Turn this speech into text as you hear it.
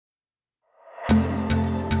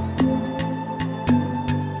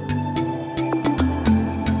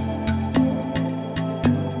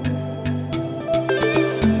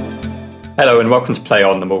Hello and welcome to Play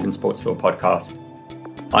On, the Morgan Sports Law podcast.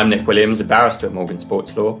 I'm Nick Williams, a barrister at Morgan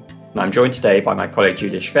Sports Law, and I'm joined today by my colleague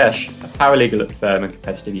Julia Schwesch, a paralegal at the firm and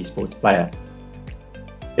competitive esports player.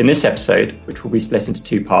 In this episode, which will be split into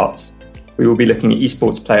two parts, we will be looking at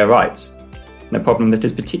esports player rights, and a problem that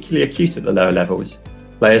is particularly acute at the lower levels,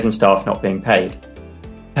 players and staff not being paid.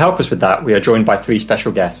 To help us with that, we are joined by three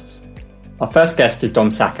special guests. Our first guest is Dom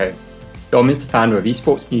Sacco. Dom is the founder of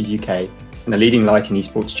Esports News UK and a leading light in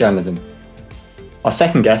esports journalism. Our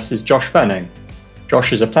second guest is Josh Furno.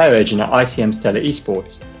 Josh is a player agent at ICM Stellar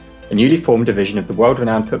Esports, a newly formed division of the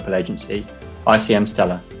world-renowned football agency, ICM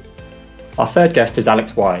Stellar. Our third guest is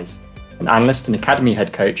Alex Wise, an analyst and academy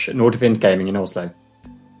head coach at Nordavind Gaming in Oslo.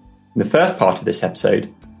 In the first part of this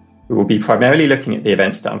episode, we will be primarily looking at the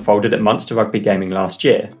events that unfolded at Munster Rugby Gaming last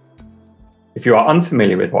year. If you are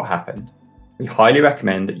unfamiliar with what happened, we highly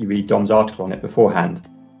recommend that you read Dom's article on it beforehand,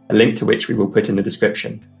 a link to which we will put in the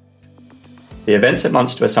description. The events at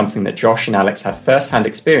Munster are something that Josh and Alex have first-hand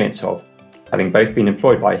experience of, having both been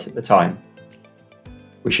employed by it at the time.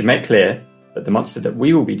 We should make clear that the Munster that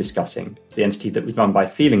we will be discussing is the entity that was run by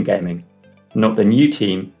Feeling Gaming, not the new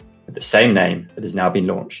team with the same name that has now been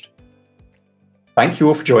launched. Thank you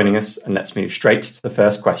all for joining us, and let's move straight to the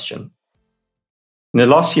first question. In the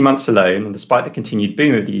last few months alone, and despite the continued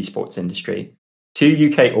boom of the esports industry, two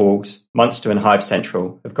UK orgs, Munster and Hive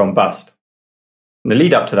Central, have gone bust. In the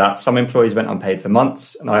lead up to that, some employees went unpaid for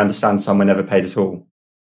months, and I understand some were never paid at all.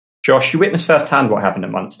 Josh, you witnessed firsthand what happened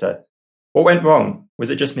at Munster. What went wrong?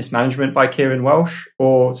 Was it just mismanagement by Kieran Welsh,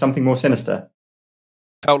 or something more sinister?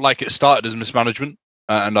 Felt like it started as mismanagement,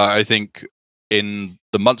 and I think in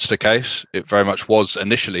the Munster case, it very much was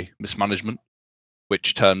initially mismanagement,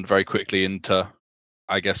 which turned very quickly into,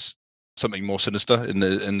 I guess, something more sinister in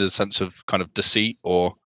the sense of kind of deceit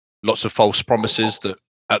or lots of false promises that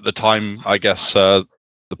at the time, I guess, the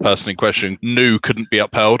person in question knew couldn't be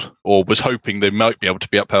upheld or was hoping they might be able to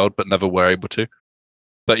be upheld, but never were able to.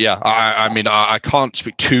 But yeah, I can't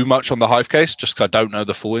speak too much on the Hive case just because I don't know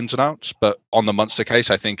the full ins and outs. But on the Munster case,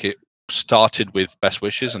 I think it started with best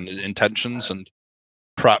wishes and intentions and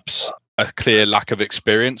perhaps a clear lack of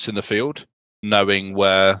experience in the field, knowing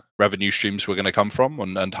where revenue streams were going to come from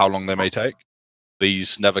and how long they may take.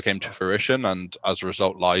 These never came to fruition, and as a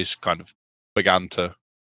result, lies kind of began to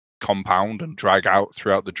compound and drag out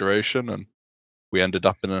throughout the duration, and we ended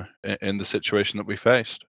up in the situation that we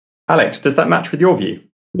faced. Alex, does that match with your view?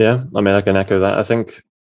 Yeah, I can echo that. I think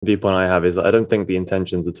the viewpoint I have is that I don't think the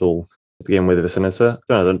intentions at all to begin with were sinister.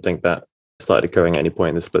 I don't think that started occurring at any point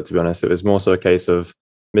in the split, to be honest. It was more so a case of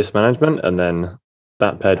mismanagement, and then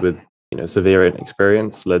that paired with severe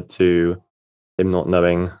inexperience led to him not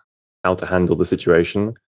knowing how to handle the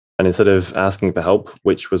situation. And instead of asking for help,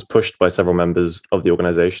 which was pushed by several members of the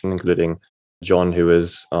organization, including John, who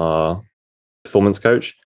was our performance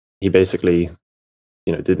coach, he basically,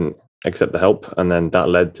 didn't accept the help. And then that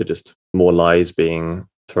led to just more lies being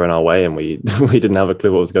thrown our way. And we didn't have a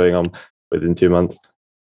clue what was going on within 2 months.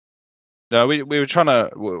 No, we were trying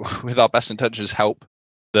to, with our best intentions, help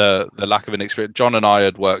the lack of inexperience. John and I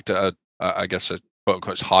had worked at a quote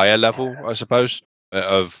unquote higher level, I suppose,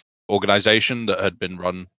 of organization that had been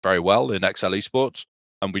run very well in XL Esports,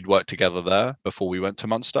 and we'd worked together there before we went to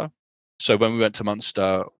Munster. So when we went to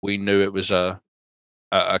Munster, we knew it was a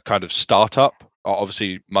kind of startup.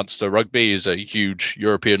 Obviously, Munster Rugby is a huge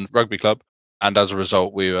European rugby club, and as a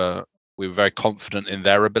result, we were very confident in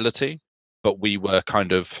their ability, but we were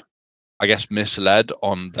kind of, I guess, misled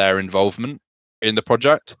on their involvement in the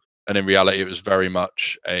project. And in reality, it was very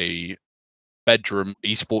much a bedroom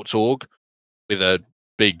esports org with a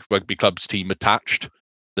big rugby club's team attached,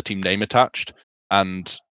 the team name attached.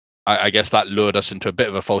 And I guess that lured us into a bit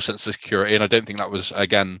of a false sense of security. And I don't think that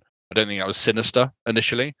was sinister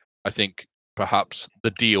initially. I think perhaps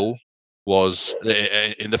the deal was,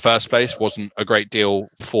 in the first place, wasn't a great deal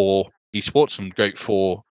for esports and great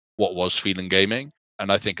for what was Feeling Gaming.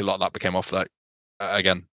 And I think a lot of that became off like,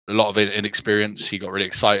 again, a lot of inexperience. He got really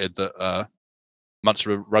excited that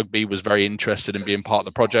Munster Rugby was very interested in being part of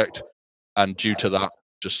the project. And due to that,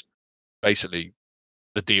 just basically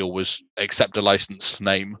the deal was accept a license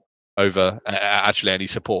name over actually any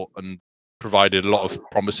support, and provided a lot of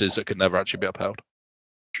promises that could never actually be upheld.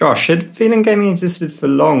 Josh, had Feeling Gaming existed for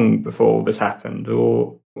long before all this happened,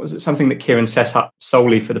 or was it something that Kieran set up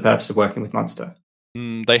solely for the purpose of working with Munster?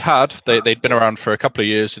 They had. They'd been around for a couple of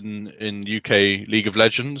years in UK League of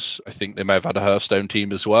Legends. I think they may have had a Hearthstone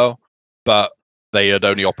team as well, but they had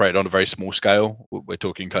only operated on a very small scale. We're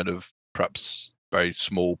talking kind of perhaps very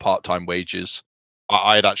small part-time wages.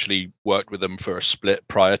 I had actually worked with them for a split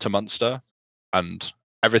prior to Munster, and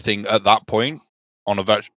everything at that point on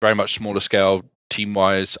a very much smaller scale,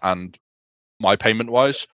 team-wise and my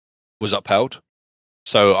payment-wise, was upheld.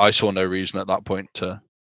 So I saw no reason at that point to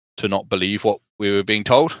not believe what we were being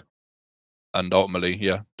told, and ultimately,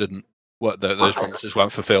 didn't work. Those promises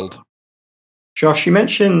weren't fulfilled. Josh, you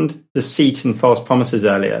mentioned deceit and false promises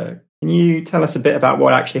earlier. Can you tell us a bit about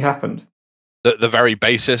what actually happened? The very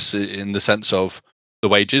basis, in the sense of the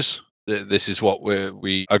wages. This is what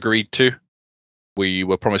we agreed to. We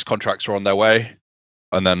were promised contracts were on their way,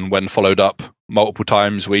 and then when followed up multiple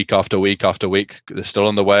times, week after week after week, they're still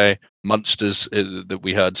on the way. Munster's, that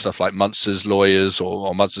we heard stuff like Munster's lawyers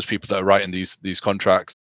or Munster's people that are writing these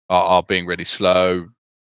contracts are being really slow.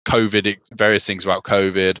 COVID, various things about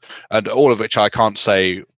COVID, and all of which I can't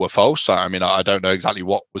say were false. I mean, I don't know exactly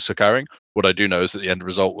what was occurring. What I do know is that the end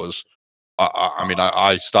result was,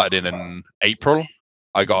 I started in April.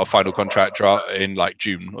 I got a final contract in like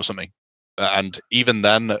June or something. And even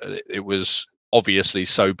then, it was obviously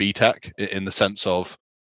so BTEC in the sense of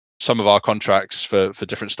some of our contracts for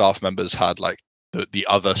different staff members had like the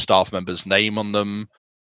other staff member's name on them.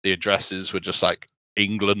 The addresses were just like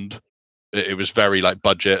England. It was very like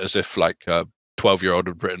budget, as if like a 12-year-old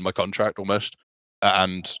had written my contract almost.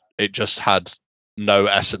 And it just had no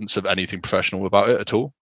essence of anything professional about it at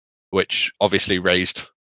all, which obviously raised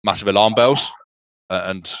massive alarm bells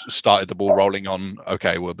and started the ball rolling on,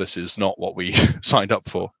 okay, well, this is not what we signed up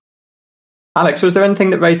for. Alex, was there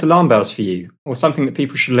anything that raised alarm bells for you, or something that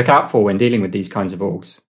people should look out for when dealing with these kinds of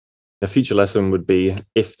orgs? A future lesson would be,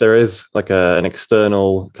 if there is like an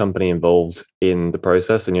external company involved in the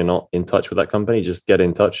process and you're not in touch with that company, just get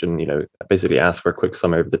in touch and, basically ask for a quick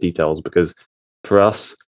summary of the details. Because for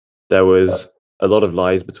us, there was a lot of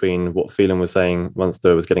lies between what Phelan was saying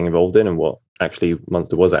Munster was getting involved in and what actually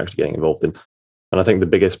Munster was actually getting involved in. And I think the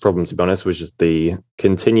biggest problem, to be honest, was just the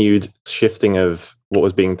continued shifting of what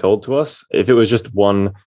was being told to us. If it was just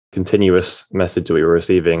one continuous message that we were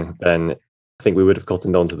receiving, then I think we would have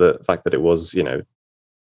cottoned on to the fact that it was,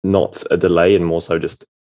 not a delay and more so just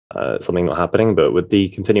something not happening. But with the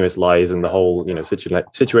continuous lies and the whole,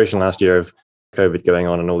 situation last year of COVID going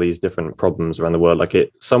on and all these different problems around the world, like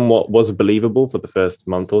it somewhat was believable for the first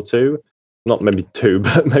month or two, not maybe two,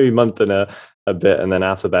 but maybe a month and a bit. And then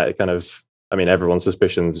after that, it kind of, everyone's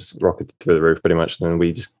suspicions rocketed through the roof pretty much. And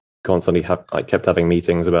we just constantly kept having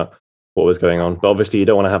meetings about what was going on. But obviously you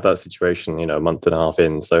don't want to have that situation, a month and a half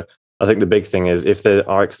in. So I think the big thing is, if there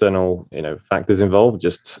are external, factors involved,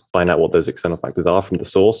 just find out what those external factors are from the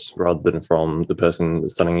source rather than from the person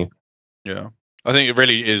that's telling you. Yeah, I think it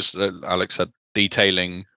really is, Alex said,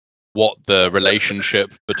 detailing what the relationship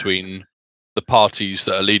between the parties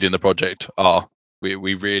that are leading the project are. We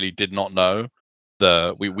really did not know.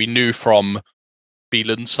 We knew from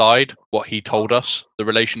Phelan's side what he told us the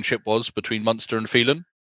relationship was between Munster and Phelan.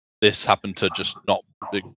 This happened to just not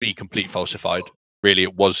be complete falsified. Really,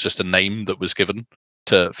 it was just a name that was given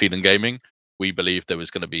to Phelan Gaming. We believed there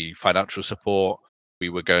was going to be financial support. We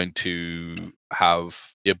were going to have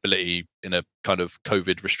the ability in a kind of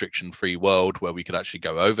COVID restriction-free world where we could actually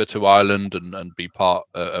go over to Ireland and be part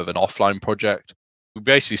of an offline project. We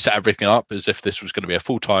basically set everything up as if this was going to be a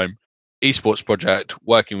full-time esports project,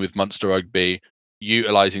 working with Munster Rugby,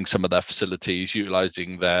 utilising some of their facilities,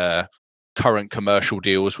 utilising their current commercial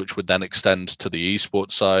deals, which would then extend to the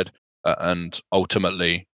esports side. And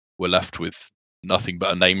ultimately, we're left with nothing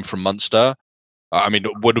but a name from Munster.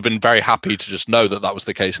 Would have been very happy to just know that was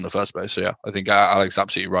the case in the first place. So yeah, I think Alex is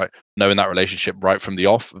absolutely right. Knowing that relationship right from the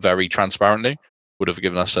off, very transparently, would have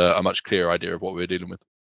given us a much clearer idea of what we were dealing with.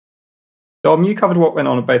 Dom, you covered what went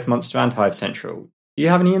on at both Munster and Hive Central. Do you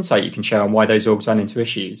have any insight you can share on why those orgs ran into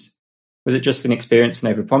issues? Was it just an experience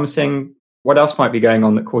in overpromising? What else might be going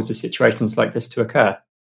on that causes situations like this to occur?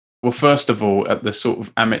 Well, first of all, at the sort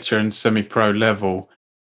of amateur and semi-pro level,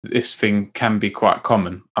 this thing can be quite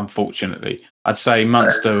common, unfortunately. I'd say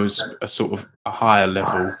Munster was a sort of a higher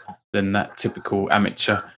level than that typical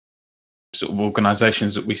amateur sort of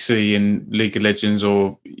organisations that we see in League of Legends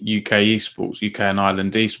or UK esports, UK and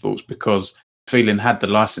Ireland esports, because Phelan had the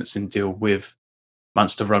licensing deal with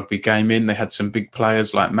Munster Rugby Gaming. They had some big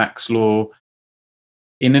players like Max Law.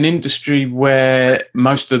 In an industry where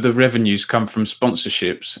most of the revenues come from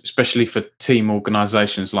sponsorships, especially for team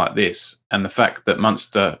organisations like this, and the fact that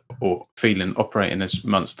Munster, or Phelan operating as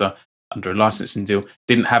Munster under a licensing deal,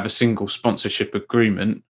 didn't have a single sponsorship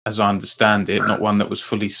agreement, as I understand it, not one that was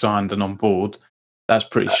fully signed and on board, that's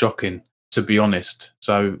pretty shocking, to be honest.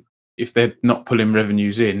 So if they're not pulling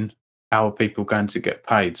revenues in, how are people going to get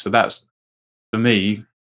paid? So that's, for me,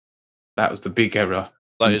 that was the big error.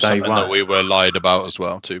 That is something that we were lied about as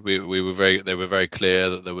well too. They were very clear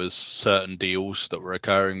that there was certain deals that were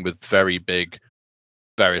occurring with very big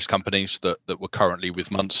various companies that were currently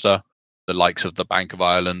with Munster, the likes of the Bank of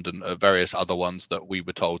Ireland and various other ones that we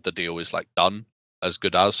were told the deal is like done, as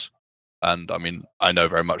good as. And I mean, I know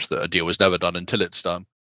very much that a deal was never done until it's done.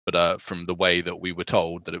 But from the way that we were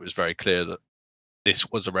told, that it was very clear that this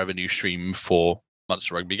was a revenue stream for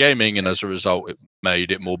Munster Rugby Gaming, and as a result, it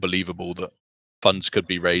made it more believable that funds could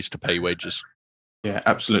be raised to pay wages. Yeah,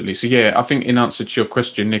 absolutely. So yeah, I think in answer to your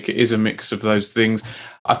question, Nick, it is a mix of those things.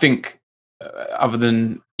 I think other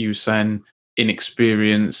than you saying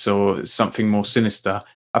inexperience or something more sinister,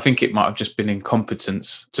 I think it might have just been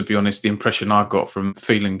incompetence, to be honest. The impression I got from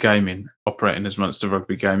Phelan Gaming, operating as Munster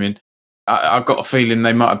Rugby Gaming, I got a feeling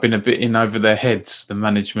they might have been a bit in over their heads, the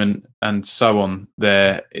management and so on.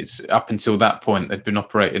 There, it's up until that point they'd been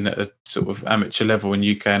operating at a sort of amateur level in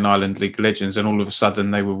UK and Ireland League of Legends, and all of a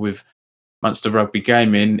sudden they were with Munster Rugby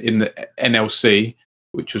Gaming in the NLC,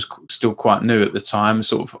 which was still quite new at the time,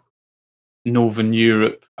 sort of Northern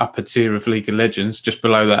Europe upper tier of League of Legends, just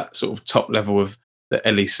below that sort of top level of the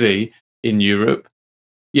LEC in Europe.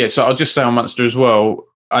 Yeah, so I'll just say on Munster as well,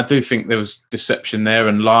 I do think there was deception there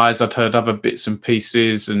and lies. I'd heard other bits and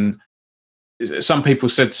pieces, and some people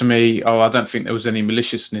said to me, I don't think there was any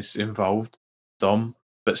maliciousness involved, Dom,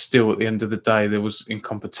 but still at the end of the day, there was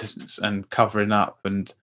incompetence and covering up.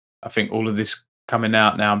 And I think all of this coming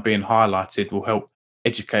out now and being highlighted will help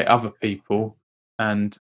educate other people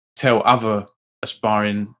and tell other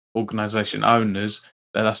aspiring organisation owners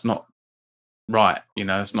that that's not right.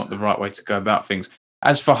 It's not the right way to go about things.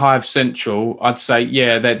 As for Hive Central, I'd say,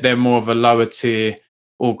 yeah, they're more of a lower tier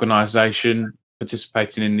organisation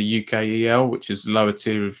participating in the UKEL, which is the lower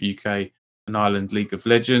tier of UK and Ireland League of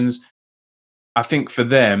Legends. I think for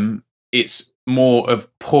them, it's more of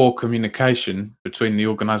poor communication between the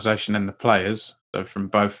organisation and the players, so from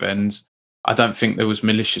both ends. I don't think there was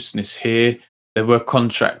maliciousness here. There were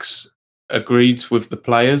contracts agreed with the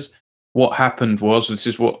players. What happened was,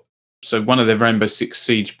 so one of the Rainbow Six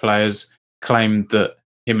Siege players claimed that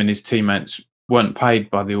him and his teammates weren't paid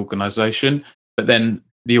by the organisation, but then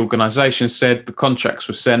the organisation said the contracts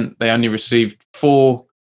were sent. They only received 4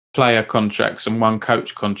 player contracts and 1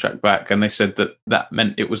 coach contract back, and they said that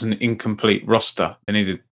meant it was an incomplete roster. They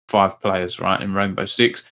needed 5 players, right, in Rainbow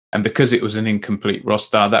Six, and because it was an incomplete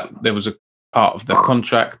roster, that there was a part of the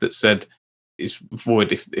contract that said it's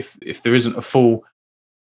void if there isn't a full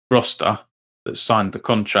roster that signed the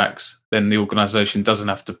contracts, then the organisation doesn't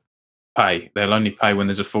have to pay. They'll only pay when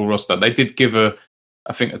there's a full roster. They did give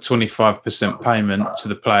I think a 25% payment to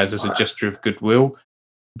the players as a gesture of goodwill,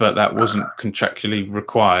 but that wasn't contractually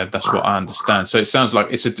required. That's what I understand. So it sounds like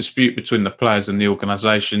it's a dispute between the players and the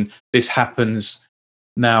organisation. This happens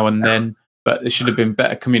now and then, but there should have been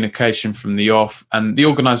better communication from the off. And the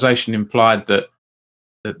organisation implied that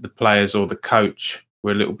the players or the coach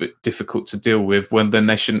were a little bit difficult to deal with, when then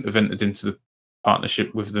they shouldn't have entered into the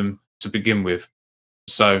partnership with them to begin with.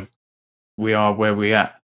 So we are where we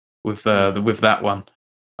at with that one.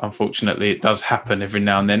 Unfortunately, it does happen every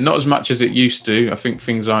now and then. Not as much as it used to. I think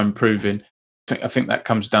things are improving. I think that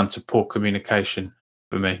comes down to poor communication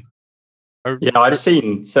for me. Yeah, I've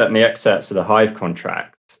seen certainly excerpts of the Hive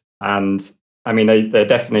contract, and I mean they're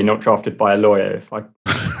definitely not drafted by a lawyer, if I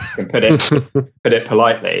can put it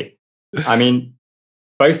politely. I mean,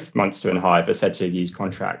 both Munster and Hive are said to have used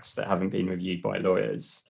contracts that haven't been reviewed by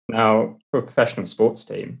lawyers. Now, for a professional sports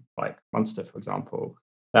team like Munster, for example,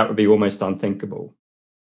 that would be almost unthinkable.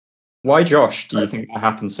 Why, Josh, do you think that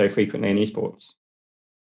happens so frequently in esports?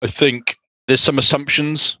 I think there's some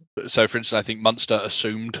assumptions. So, for instance, I think Munster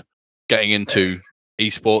assumed getting into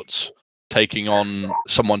esports, taking on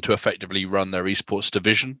someone to effectively run their esports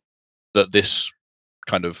division, that this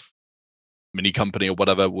kind of mini company or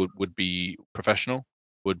whatever would be professional,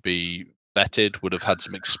 would be vetted, would have had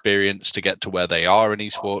some experience to get to where they are in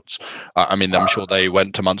esports. I mean, I'm sure they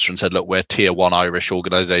went to Munster and said, look, we're tier 1 Irish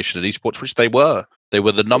organisation in esports, which they were. They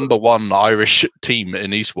were the number 1 Irish team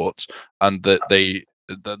in esports, and that's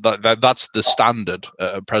the standard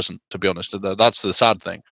at present, to be honest. That's the sad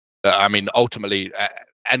thing. I mean, ultimately,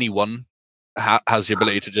 anyone has the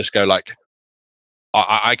ability to just go like,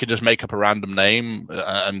 I could just make up a random name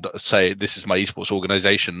and say, this is my esports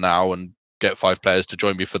organisation now, and get 5 players to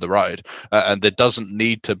join me for the ride. And there doesn't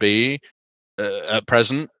need to be, at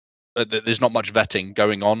present, there's not much vetting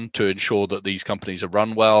going on to ensure that these companies are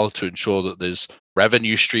run well, to ensure that there's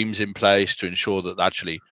revenue streams in place, to ensure that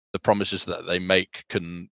actually the promises that they make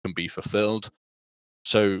can be fulfilled.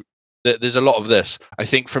 So there's a lot of this. I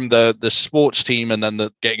think from the sports team and then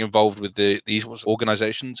the getting involved with these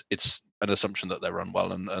organizations, it's an assumption that they're run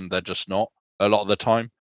well, and they're just not a lot of the time.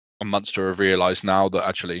 And Munster have realised now that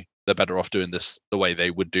actually they're better off doing this the way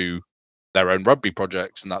they would do their own rugby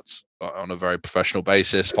projects, and that's on a very professional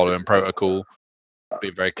basis, following protocol,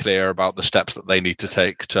 being very clear about the steps that they need to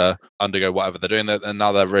take to undergo whatever they're doing. And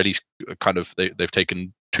now they're really kind of they've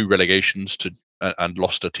taken 2 relegations and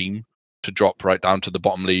lost a team to drop right down to the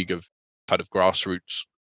bottom league of kind of grassroots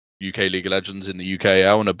UK League of Legends in the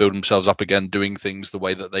UKL, and are building themselves up again, doing things the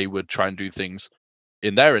way that they would try and do things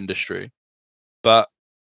in their industry. But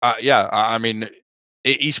I mean,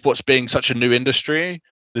 esports being such a new industry,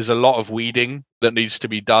 there's a lot of weeding that needs to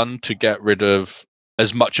be done to get rid of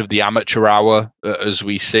as much of the amateur hour as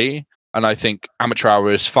we see. And I think amateur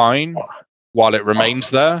hour is fine while it remains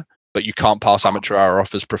there, but you can't pass amateur hour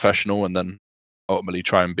off as professional and then ultimately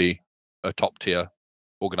try and be a top tier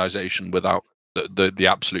organization without the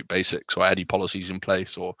absolute basics or any policies in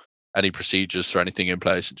place or any procedures or anything in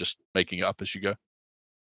place, and just making it up as you go.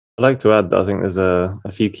 I'd like to add that I think there's a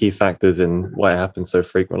few key factors in why it happens so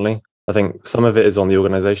frequently. I think some of it is on the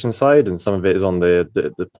organization side, and some of it is on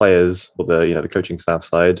the players or the coaching staff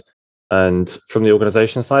side. And from the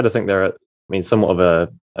organization side, I think there are, somewhat of a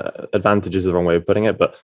advantage is the wrong way of putting it,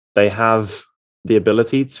 but they have the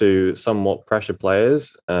ability to somewhat pressure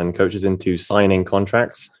players and coaches into signing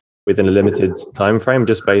contracts within a limited time frame,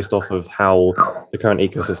 just based off of how the current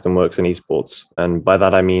ecosystem works in esports. And by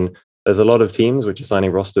that I mean there's a lot of teams which are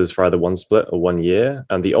signing rosters for either 1 split or 1 year,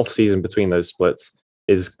 and the off season between those splits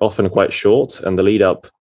is often quite short, and the lead up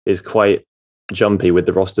is quite jumpy with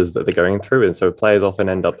the rosters that they're going through. And so players often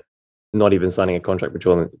end up not even signing a contract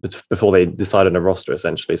before they decide on a roster,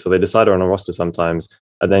 essentially. So they decide on a roster sometimes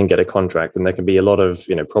and then get a contract, and there can be a lot of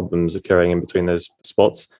problems occurring in between those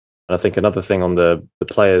spots. And I think another thing on the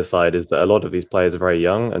players' side is that a lot of these players are very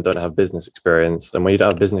young and don't have business experience. And when you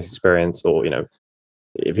don't have business experience, or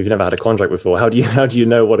if you've never had a contract before, how do you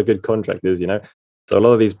know what a good contract is? So a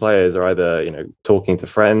lot of these players are either talking to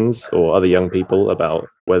friends or other young people about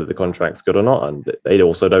whether the contract's good or not, and they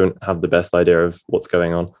also don't have the best idea of what's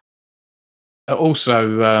going on.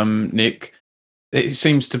 Also, Nick, it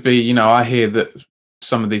seems to be I hear that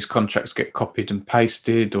some of these contracts get copied and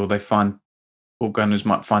pasted, or organizers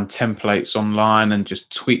might find templates online and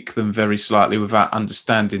just tweak them very slightly without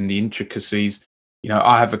understanding the intricacies.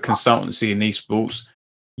 I have a consultancy in esports.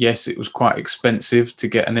 Yes, it was quite expensive to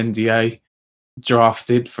get an NDA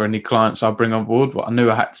drafted for any clients I bring on board, but I knew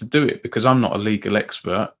I had to do it because I'm not a legal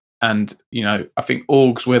expert. And, I think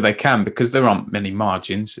orgs where they can, because there aren't many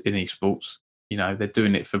margins in esports, they're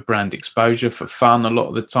doing it for brand exposure, for fun a lot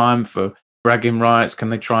of the time, for bragging rights. Can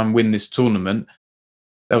they try and win this tournament?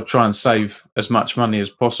 They'll try and save as much money as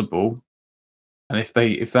possible. And if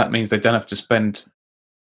that means they don't have to spend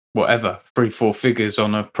whatever 3-4 figures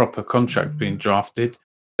on a proper contract being drafted,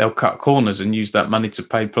 they'll cut corners and use that money to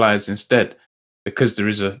pay players instead, because there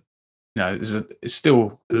is it's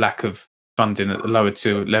still a lack of funding at the lower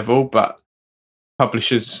tier level. But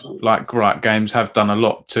publishers like Riot Games have done a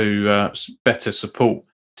lot to better support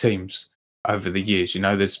teams over the years.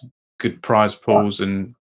 There's good prize pools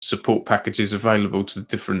and support packages available to the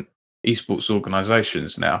different esports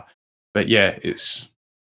organizations now. But yeah,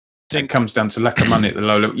 it comes down to lack of money at the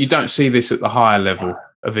low level. You don't see this at the higher level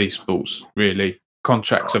of esports, really.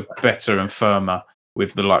 Contracts are better and firmer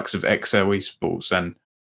with the likes of XL Esports and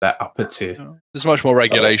that upper tier. There's much more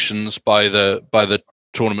regulations by the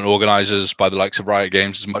tournament organizers, by the likes of Riot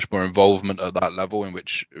Games. There's much more involvement at that level, in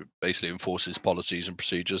which it basically enforces policies and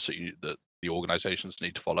procedures that the organizations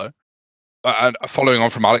need to follow. And following on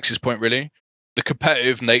from Alex's point, really, the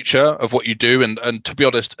competitive nature of what you do, and to be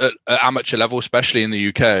honest, at amateur level, especially in the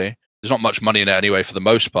UK, there's not much money in it anyway for the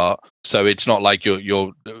most part. So it's not like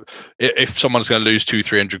you're if someone's going to lose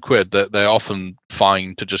 200-300 quid, they're often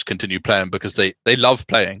fine to just continue playing because they love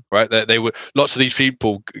playing, right? They were, lots of these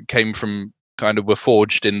people came from were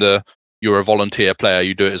forged in you're a volunteer player,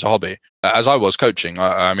 you do it as a hobby. As I was coaching,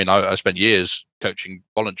 I spent years coaching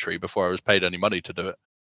voluntary before I was paid any money to do it.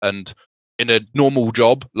 And in a normal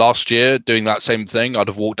job last year doing that same thing, I'd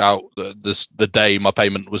have walked out the day my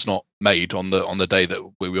payment was not made on the day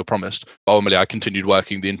that we were promised. But ultimately, I continued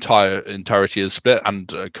working the entirety of the split,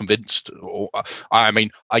 and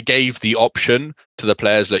I gave the option to the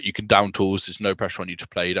players that you can down tools. There's no pressure on you to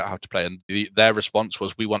play. You don't have to play. And their response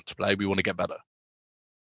was, "We want to play. We want to get better.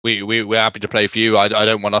 We're happy to play for you. I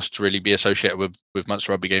don't want us to really be associated with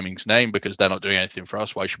Munster Rugby Gaming's name because they're not doing anything for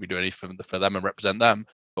us. Why should we do anything for them and represent them?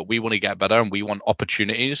 But we want to get better, and we want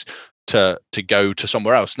opportunities to go to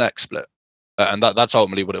somewhere else next split." And that's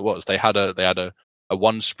ultimately what it was. They had a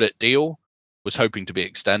 1 split deal, was hoping to be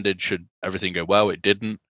extended should everything go well. It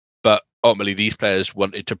didn't. But ultimately, these players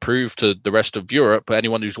wanted to prove to the rest of Europe,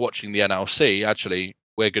 anyone who's watching the NLC, actually,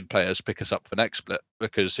 we're good players, pick us up for next split.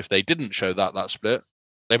 Because if they didn't show that split,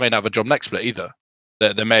 they may not have a job next split either.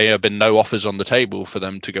 There may have been no offers on the table for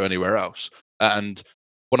them to go anywhere else. And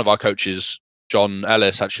one of our coaches, John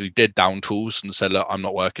Ellis, actually did down tools and said, look, I'm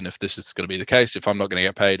not working if this is going to be the case. If I'm not going to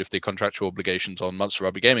get paid, if the contractual obligations on Munster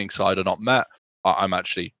Rugby Gaming side are not met, I'm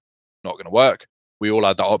actually not going to work. We all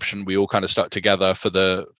had that option. We all kind of stuck together I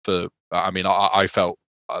felt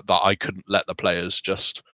that I couldn't let the players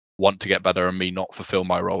just want to get better and me not fulfill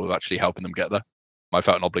my role of actually helping them get there. I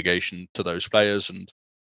felt an obligation to those players and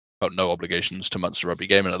felt no obligations to Munster Rugby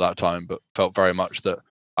Gaming at that time, but felt very much that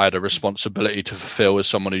I had a responsibility to fulfill as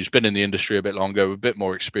someone who's been in the industry a bit longer, with a bit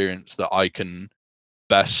more experience, that I can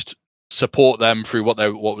best support them through what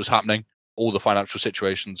was happening. All the financial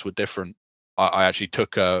situations were different. I actually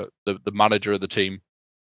took the manager of the team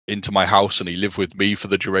into my house, and he lived with me for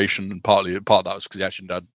the duration. And part of that was because he actually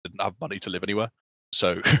didn't have money to live anywhere,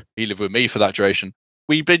 so he lived with me for that duration.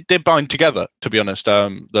 We did bind together, to be honest.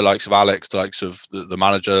 The likes of Alex, the likes of the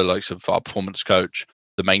manager, the likes of our performance coach,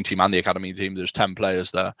 the main team and the academy team. There's 10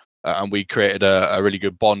 players there, and we created a really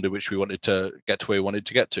good bond in which we wanted to get to where we wanted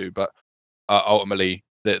to get to. But ultimately,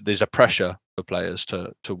 there's a pressure for players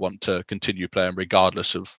to want to continue playing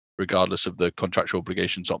regardless of the contractual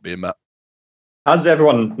obligations not being met. Has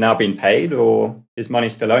everyone now been paid, or is money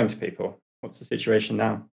still owing to people? What's the situation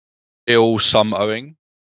now? Still some owing.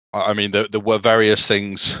 I mean, there were various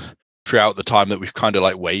things throughout the time that we've kind of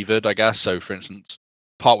like wavered, I guess. So, for instance,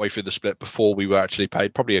 partway through the split, before we were actually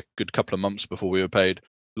paid, probably a good couple of months before we were paid,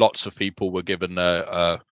 lots of people were given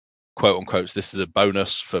a quote unquote, this is a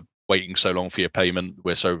bonus for waiting so long for your payment.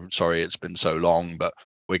 We're so sorry it's been so long, but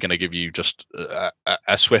we're going to give you just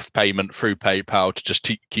a swift payment through PayPal to just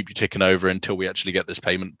keep you ticking over until we actually get this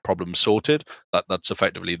payment problem sorted. That's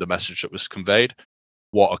effectively the message that was conveyed.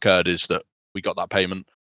 What occurred is that we got that payment.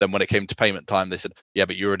 Then when it came to payment time, they said, yeah,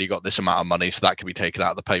 but you already got this amount of money, so that can be taken out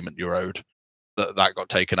of the payment you're owed. That got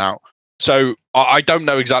taken out. So I don't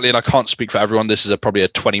know exactly, and I can't speak for everyone. This is probably a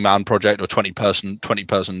 20-man project or 20 person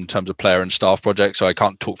in terms of player and staff project, so I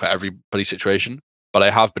can't talk for everybody's situation. But I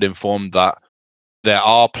have been informed that there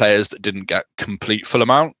are players that didn't get complete full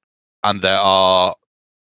amount, and there are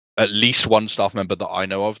at least one staff member that I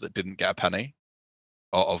know of that didn't get a penny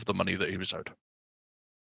of the money that he was owed.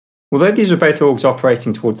 Although these were both orgs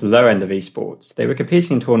operating towards the lower end of esports, they were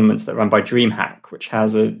competing in tournaments that are run by DreamHack, which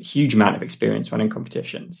has a huge amount of experience running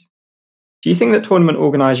competitions. Do you think that tournament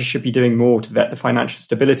organisers should be doing more to vet the financial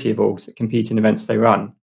stability of orgs that compete in events they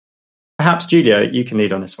run? Perhaps, Julia, you can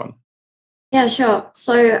lead on this one. Yeah, sure.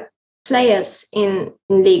 So players in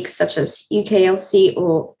leagues such as UKLC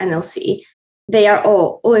or NLC, they are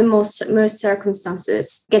all, or in most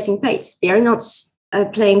circumstances, getting paid. They are not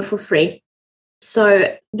playing for free.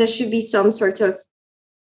 So there should be some sort of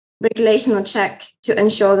regulation or check to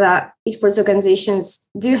ensure that esports organizations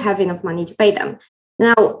do have enough money to pay them.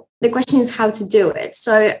 Now, the question is how to do it.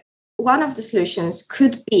 So one of the solutions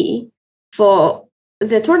could be for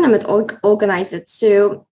the tournament organizer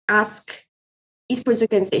to ask esports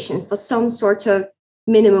organizations for some sort of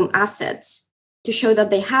minimum assets to show that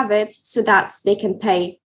they have it so that they can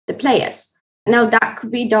pay the players. Now, that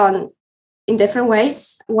could be done in different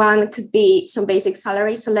ways. One could be some basic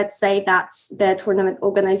salary. So let's say that the tournament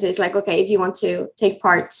organizer is like, okay, if you want to take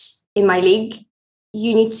part in my league,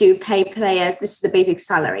 you need to pay players. This is the basic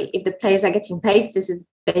salary. If the players are getting paid, this is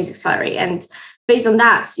the basic salary. And based on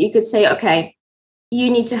that, you could say, okay, you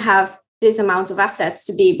need to have this amount of assets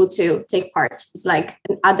to be able to take part. It's like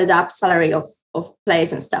an added up salary of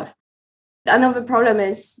players and stuff. Another problem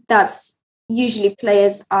is that usually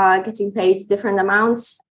players are getting paid different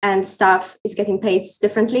amounts and staff is getting paid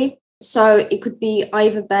differently. So it could be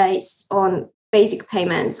either based on basic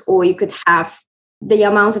payments, or you could have the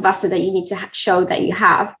amount of asset that you need to show that you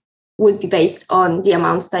have would be based on the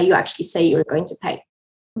amounts that you actually say you're going to pay.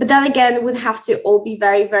 But that again would have to all be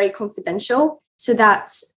very, very confidential so that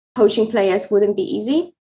poaching players wouldn't be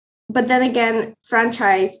easy. But then again,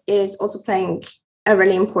 franchise is also playing a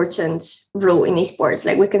really important role in esports.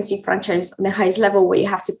 Like we can see franchise on the highest level where you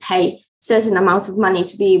have to pay certain amounts of money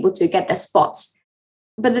to be able to get the spots.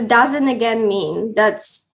 But that doesn't again mean that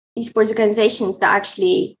esports organizations that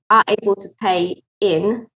actually are able to pay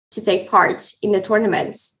in to take part in the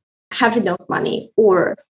tournaments have enough money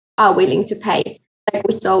or are willing to pay. Like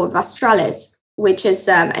we saw with Astralis, which is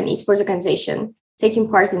an esports organization taking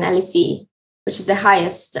part in LEC, which is the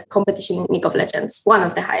highest competition in League of Legends, one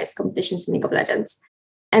of the highest competitions in League of Legends.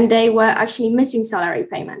 And they were actually missing salary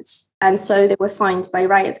payments. And so they were fined by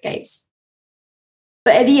Riot Games.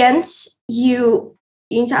 But at the end, you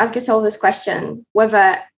need to ask yourself this question,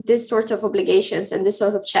 whether this sort of obligations and this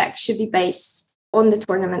sort of check should be based on the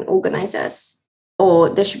tournament organizers, or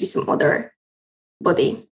there should be some other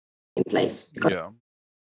body in place. Yeah.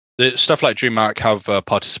 The stuff like DreamHack have a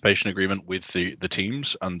participation agreement with the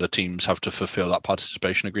teams, and the teams have to fulfill that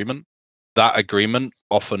participation agreement. That agreement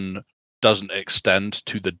often doesn't extend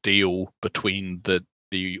to the deal between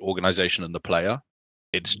the organization and the player.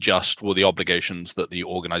 It's just the obligations that the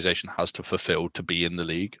organization has to fulfill to be in the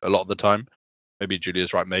league a lot of the time. Maybe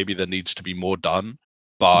Julia's right. Maybe there needs to be more done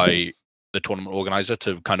by the tournament organizer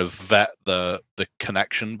to kind of vet the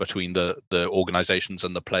connection between the organizations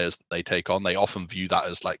and the players that they take on. They often view that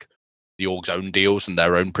as like the org's own deals and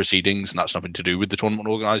their own proceedings, and that's nothing to do with the tournament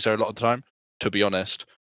organizer a lot of the time. To be honest,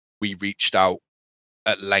 we reached out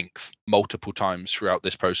at length multiple times throughout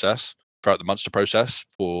this process, throughout the Munster process,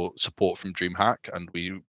 for support from DreamHack, and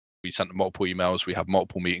we sent multiple emails. We have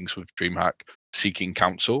multiple meetings with DreamHack seeking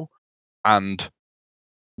counsel, and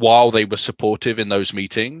while they were supportive in those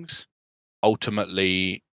meetings,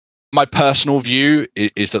 ultimately, my personal view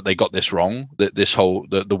is that they got this wrong. That this whole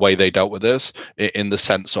the way they dealt with this, in the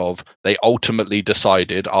sense of they ultimately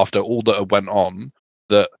decided, after all that went on,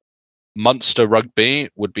 that Munster Rugby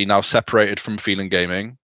would be now separated from Phelan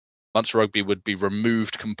Gaming. Munster Rugby would be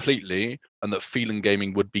removed completely, and that Phelan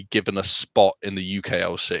Gaming would be given a spot in the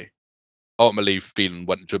UKLC. Ultimately, Phelan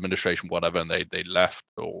went into administration, whatever, and they left,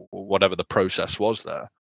 or whatever the process was there.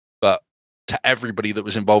 But to everybody that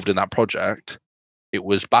was involved in that project, it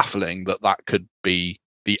was baffling that could be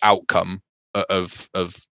the outcome of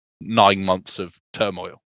 9 months of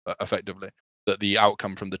turmoil, effectively. That the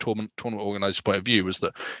outcome from the tournament organizer's point of view was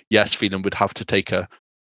that, yes, Phelan would have to take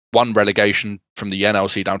one relegation from the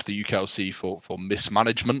NLC down to the UKLC for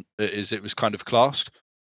mismanagement, as it was kind of classed.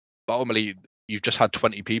 But ultimately, you've just had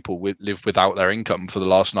 20 people live without their income for the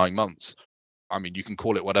last 9 months. I mean, you can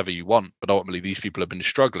call it whatever you want, but ultimately these people have been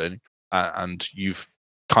struggling, and you've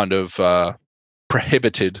kind of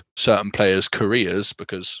prohibited certain players' careers,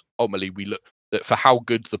 because ultimately we look that for how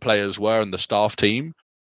good the players were and the staff team,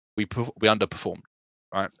 we underperformed,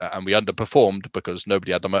 right? And we underperformed because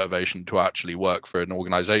nobody had the motivation to actually work for an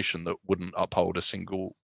organization that wouldn't uphold a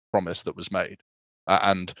single promise that was made.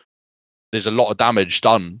 And there's a lot of damage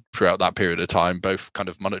done throughout that period of time, both kind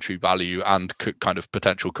of monetary value and kind of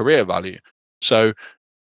potential career value. So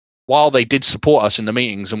while they did support us in the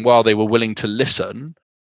meetings and while they were willing to listen,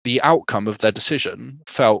 the outcome of their decision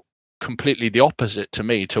felt completely the opposite to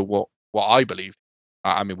me, to what I believe.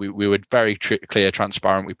 I mean, we were very clear,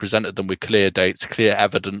 transparent. We presented them with clear dates, clear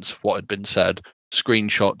evidence of what had been said,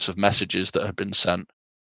 screenshots of messages that had been sent.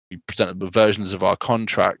 We presented with versions of our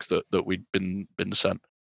contracts that we'd been sent.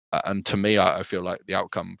 And to me, I feel like the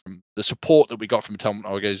outcome from the support that we got from the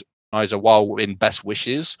tournament organizer, while in best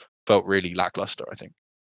wishes, felt really lackluster, I think.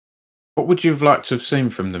 What would you have liked to have seen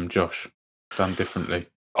from them, Josh, done differently?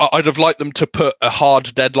 I'd have liked them to put a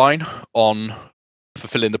hard deadline on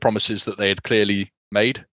fulfilling the promises that they had clearly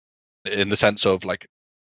made, in the sense of, like,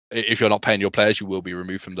 if you're not paying your players, you will be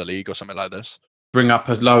removed from the league or something like this. Bring up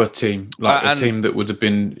a lower team, like a team that would have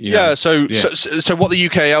been. So what the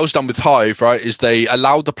UKL's done with Hive, right, is they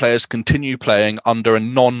allowed the players to continue playing under a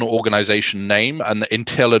non-organisation name, and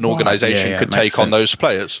until an organisation could take on those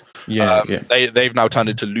players. They've now turned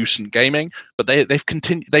into Lucent Gaming, but they've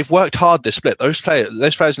continued. They've worked hard this split. Those players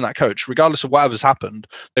and that coach, regardless of whatever's happened,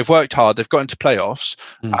 they've worked hard. They've got into playoffs,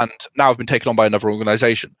 and now have been taken on by another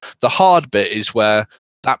organisation. The hard bit is where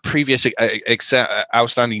that previous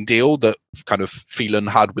outstanding deal that kind of Phelan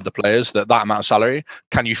had with the players, that amount of salary,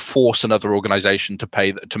 can you force another organization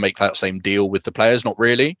to make that same deal with the players? Not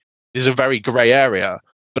really. This is a very grey area,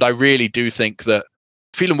 but I really do think that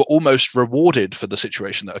Phelan were almost rewarded for the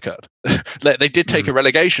situation that occurred. They did take a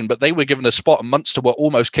relegation, but they were given a spot, and Munster were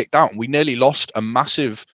almost kicked out. And we nearly lost a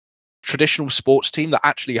massive traditional sports team that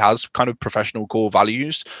actually has kind of professional core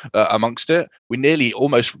values amongst it. We nearly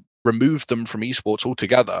almost removed them from esports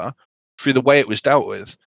altogether through the way it was dealt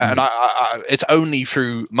with. And it's only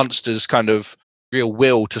through Munster's kind of real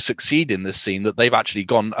will to succeed in this scene that they've actually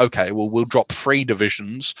gone, okay, well, we'll drop 3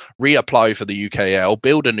 divisions, reapply for the UKL,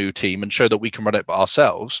 build a new team, and show that we can run it by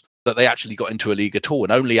ourselves, that they actually got into a league at all.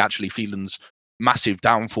 And only actually Phelan's massive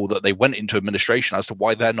downfall that they went into administration as to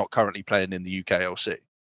why they're not currently playing in the UKLC.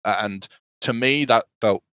 And to me, that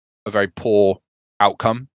felt a very poor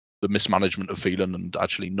outcome, the mismanagement of Phelan, and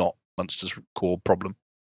actually not Munster's core problem.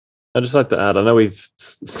 I'd just like to add, I know we've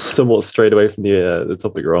somewhat strayed away from the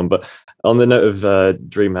topic we're on, but on the note of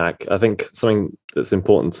DreamHack, I think something that's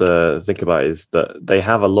important to think about is that they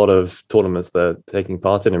have a lot of tournaments they're taking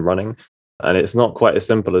part in and running, and it's not quite as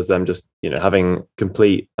simple as them just having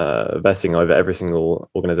complete vetting over every single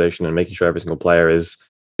organization and making sure every single player is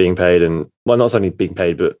being paid, and, well, not only being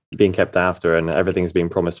paid, but being kept after, and everything's being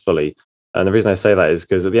promised fully. And the reason I say that is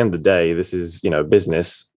because at the end of the day, this is,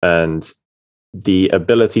 business, and the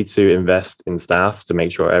ability to invest in staff to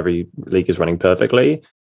make sure every league is running perfectly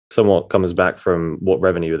somewhat comes back from what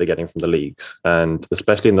revenue they're getting from the leagues. And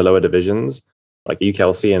especially in the lower divisions, like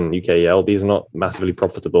UKLC and UKEL, these are not massively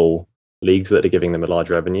profitable leagues that are giving them a large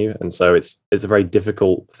revenue. And so it's a very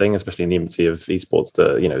difficult thing, especially in the infancy of esports,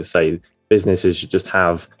 to, say businesses should just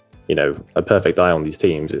have, a perfect eye on these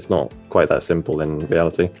teams. It's not quite that simple in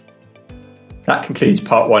reality. That concludes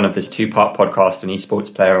part 1 of this 2-part podcast on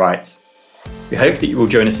esports player rights. We hope that you will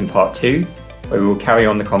join us in part 2, where we will carry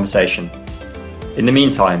on the conversation. In the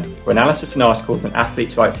meantime, for analysis and articles on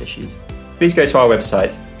athletes' rights issues, please go to our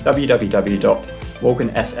website,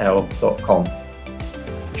 www.morgansl.com.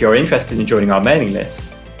 If you're interested in joining our mailing list,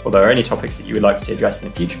 or there are any topics that you would like to see addressed in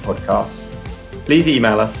a future podcast, please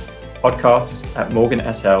email us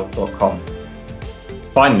podcasts@morgansl.com.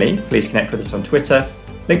 Finally, please connect with us on Twitter,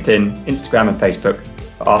 LinkedIn, Instagram and Facebook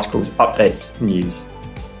for articles, updates and news.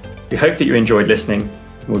 We hope that you enjoyed listening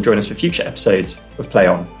and will join us for future episodes of Play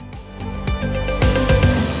On.